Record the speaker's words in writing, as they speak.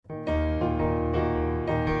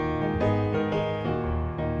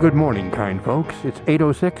Good morning, kind folks. It's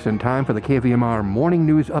 8:06 and time for the KVMR Morning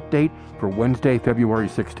News Update for Wednesday, February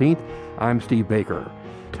 16th. I'm Steve Baker.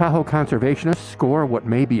 Tahoe conservationists score what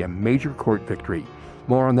may be a major court victory.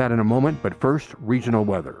 More on that in a moment, but first, regional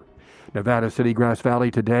weather. Nevada City, Grass Valley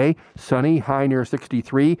today, sunny, high near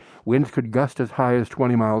 63. Winds could gust as high as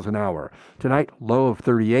 20 miles an hour. Tonight, low of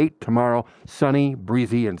 38. Tomorrow, sunny,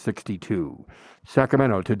 breezy, and 62.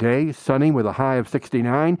 Sacramento today, sunny with a high of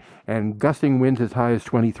 69 and gusting winds as high as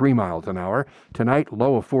 23 miles an hour. Tonight,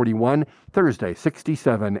 low of 41. Thursday,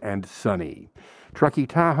 67 and sunny. Truckee,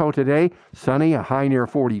 Tahoe today, sunny, a high near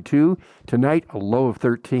 42. Tonight, a low of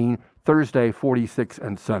 13. Thursday, 46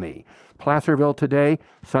 and sunny. Placerville today,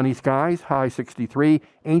 sunny skies, high 63.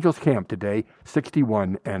 Angels Camp today,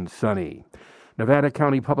 61 and sunny. Nevada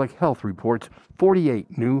County Public Health reports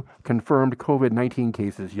 48 new confirmed COVID-19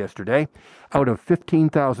 cases yesterday. Out of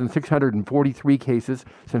 15,643 cases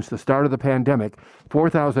since the start of the pandemic,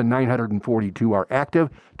 4,942 are active,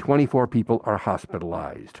 24 people are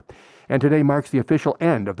hospitalized. And today marks the official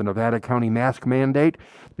end of the Nevada County mask mandate.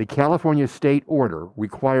 The California state order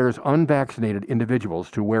requires unvaccinated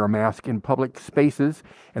individuals to wear a mask in public spaces,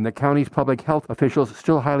 and the county's public health officials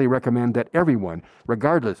still highly recommend that everyone,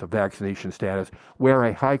 regardless of vaccination status, wear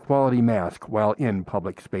a high-quality mask while in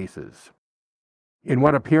public spaces. In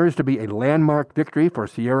what appears to be a landmark victory for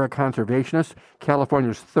Sierra conservationists,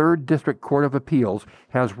 California's 3rd District Court of Appeals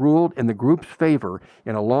has ruled in the group's favor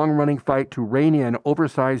in a long-running fight to rein in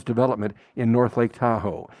oversized development in North Lake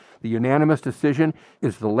Tahoe. The unanimous decision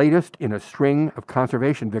is the latest in a string of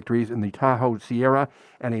conservation victories in the Tahoe Sierra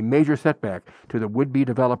and a major setback to the would-be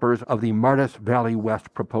developers of the Martis Valley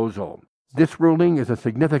West proposal. This ruling is a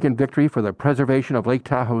significant victory for the preservation of Lake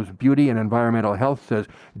Tahoe's beauty and environmental health, says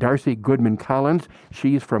Darcy Goodman Collins.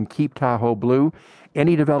 She's from Keep Tahoe Blue.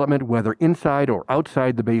 Any development, whether inside or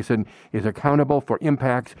outside the basin, is accountable for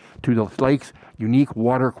impacts to the lake's unique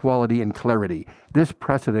water quality and clarity. This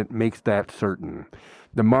precedent makes that certain.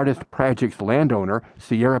 The Martis project's landowner,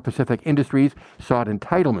 Sierra Pacific Industries, sought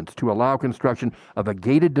entitlements to allow construction of a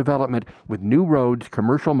gated development with new roads,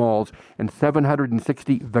 commercial malls, and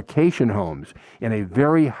 760 vacation homes in a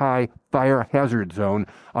very high fire hazard zone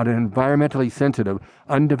on an environmentally sensitive,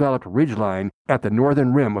 undeveloped ridgeline at the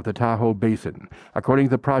northern rim of the Tahoe Basin. According to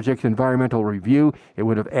the project's environmental review, it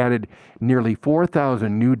would have added nearly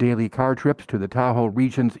 4,000 new daily car trips to the Tahoe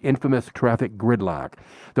region's infamous traffic gridlock.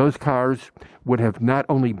 Those cars would have not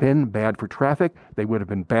only been bad for traffic, they would have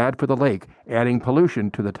been bad for the lake, adding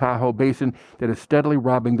pollution to the Tahoe Basin that is steadily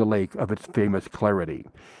robbing the lake of its famous clarity.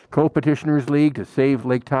 Co-Petitioners League to Save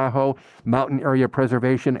Lake Tahoe, Mountain Area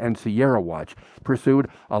Preservation, and Sierra Watch pursued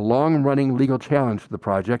a long-running legal challenge to the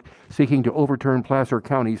project, seeking to overturn Placer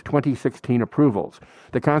County's 2016 approvals.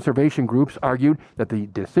 The conservation groups argued that the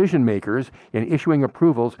decision-makers in issuing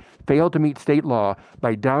approvals failed to meet state law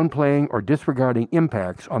by downplaying or disregarding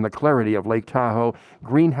impacts on the clarity of Lake Tahoe,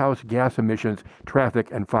 greenhouse gas emissions, traffic,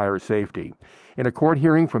 and fire safety. In a court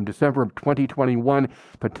hearing from December of 2021,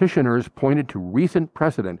 petitioners pointed to recent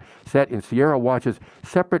precedent set in Sierra Watch's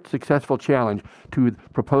separate successful challenge to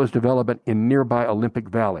proposed development in nearby Olympic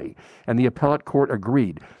Valley, and the appellate court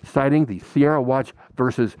agreed, citing the Sierra Watch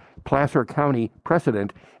versus Placer County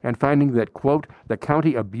precedent and finding that, quote, the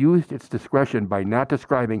county abused its discretion by not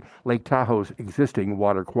describing Lake Tahoe's existing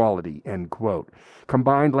water quality, end quote.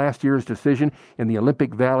 Combined last year's decision in the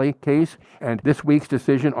Olympic Valley case and this week's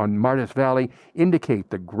decision on Martis Valley indicate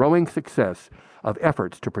the growing success of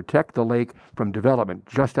efforts to protect the lake from development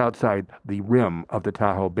just outside the rim of the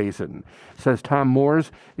Tahoe Basin. Says Tom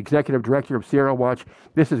Moores, Executive Director of Sierra Watch,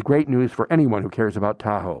 this is great news for anyone who cares about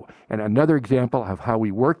Tahoe, and another example of how we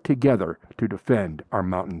work together to defend our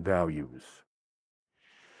mountain values.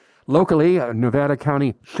 Locally, Nevada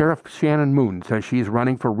County Sheriff Shannon Moon says she's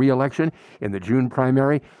running for re-election in the June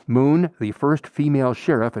primary. Moon, the first female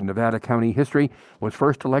sheriff in Nevada County history, was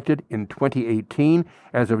first elected in 2018.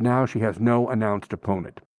 As of now, she has no announced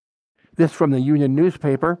opponent. This from the Union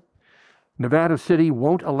newspaper. Nevada City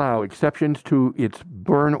won't allow exceptions to its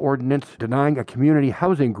burn ordinance, denying a community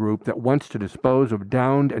housing group that wants to dispose of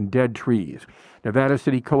downed and dead trees. Nevada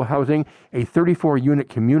City Co-Housing, a 34-unit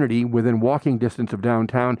community within walking distance of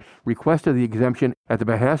downtown, requested the exemption at the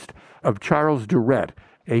behest of Charles Durrett,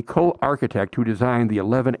 a co-architect who designed the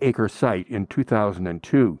 11-acre site in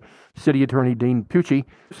 2002. City Attorney Dean Pucci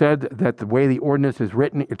said that the way the ordinance is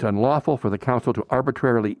written, it's unlawful for the council to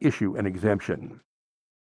arbitrarily issue an exemption.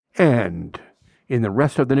 And in the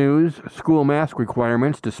rest of the news, school mask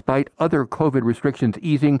requirements. Despite other COVID restrictions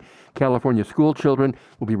easing, California school children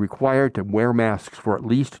will be required to wear masks for at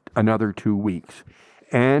least another 2 weeks.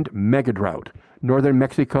 and mega drought. Northern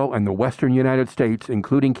Mexico and the western United States,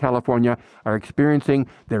 including California, are experiencing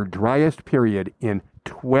their driest period in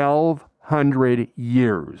 1,200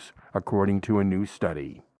 years, according to a new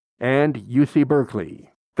study. And UC Berkeley.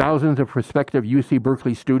 Thousands of prospective UC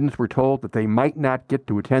Berkeley students were told that they might not get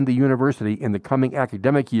to attend the university in the coming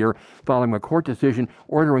academic year following a court decision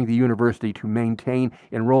ordering the university to maintain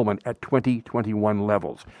enrollment at 2021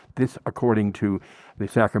 levels. This according to the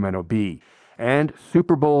Sacramento Bee. And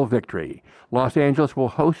Super Bowl victory. Los Angeles will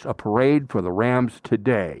host a parade for the Rams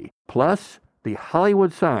today. Plus, the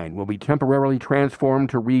Hollywood sign will be temporarily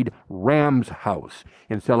transformed to read Rams House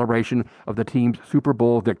in celebration of the team's Super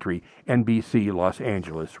Bowl victory, NBC Los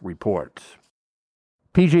Angeles reports.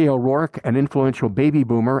 P.J. O'Rourke, an influential baby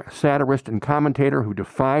boomer, satirist, and commentator who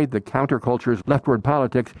defied the counterculture's leftward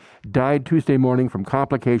politics, died Tuesday morning from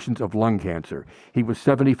complications of lung cancer. He was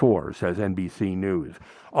 74, says NBC News.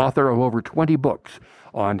 Author of over 20 books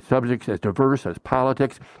on subjects as diverse as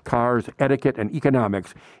politics, cars, etiquette, and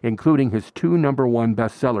economics, including his two #1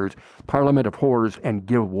 bestsellers, Parliament of Horrors and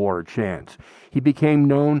Give War a Chance. He became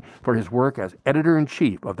known for his work as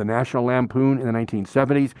editor-in-chief of the National Lampoon in the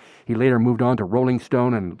 1970s. He later moved on to Rolling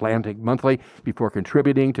Stone and Atlantic Monthly before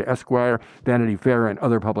contributing to Esquire, Vanity Fair, and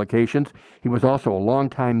other publications. He was also a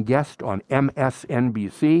longtime guest on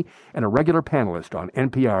MSNBC and a regular panelist on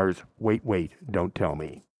NPR's Wait, Wait, Don't Tell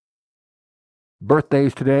Me.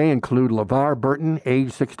 Birthdays today include LeVar Burton,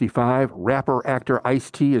 age 65, rapper-actor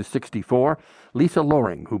Ice-T is 64, Lisa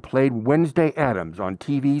Loring, who played Wednesday Addams on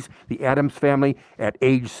TV's The Addams Family at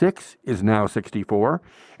age 6, is now 64,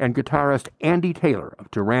 and guitarist Andy Taylor of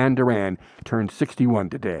Duran Duran turned 61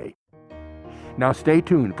 today. Now stay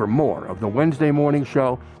tuned for more of the Wednesday Morning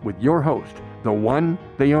Show with your host, the one,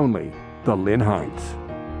 the only, the Lynn Heinz.